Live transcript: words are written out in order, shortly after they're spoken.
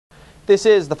This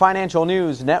is the Financial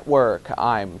News Network.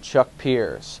 I'm Chuck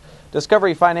Pierce.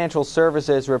 Discovery Financial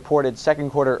Services reported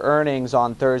second quarter earnings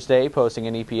on Thursday, posting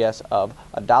an EPS of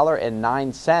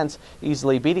 $1.09,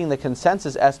 easily beating the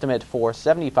consensus estimate for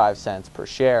 75 cents per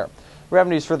share.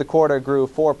 Revenues for the quarter grew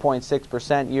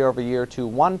 4.6% year over year to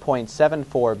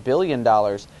 $1.74 billion,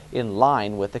 in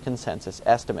line with the consensus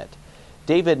estimate.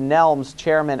 David Nelms,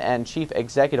 chairman and chief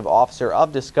executive officer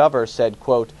of Discover, said,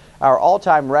 quote, "Our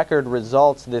all-time record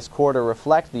results this quarter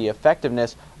reflect the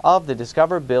effectiveness of the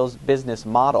Discover business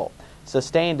model.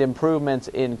 Sustained improvements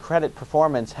in credit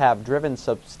performance have driven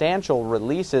substantial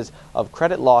releases of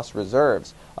credit loss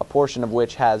reserves, a portion of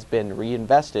which has been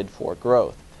reinvested for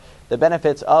growth. The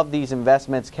benefits of these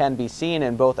investments can be seen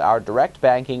in both our direct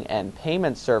banking and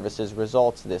payment services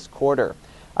results this quarter.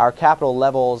 Our capital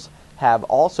levels have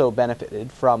also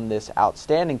benefited from this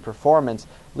outstanding performance,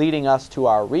 leading us to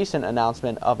our recent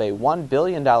announcement of a $1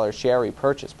 billion share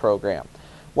repurchase program.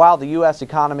 While the U.S.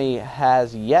 economy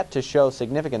has yet to show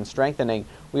significant strengthening,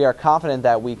 we are confident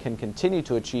that we can continue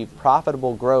to achieve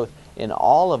profitable growth in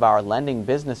all of our lending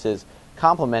businesses,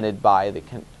 complemented by the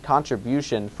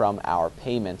contribution from our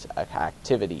payment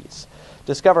activities."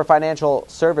 Discover Financial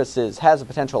Services has a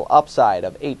potential upside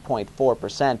of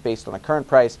 8.4% based on a current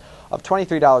price of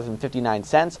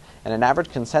 $23.59 and an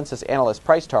average consensus analyst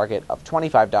price target of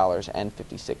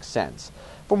 $25.56.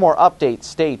 For more updates,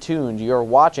 stay tuned. You're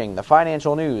watching the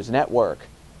Financial News Network.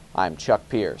 I'm Chuck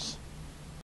Pierce.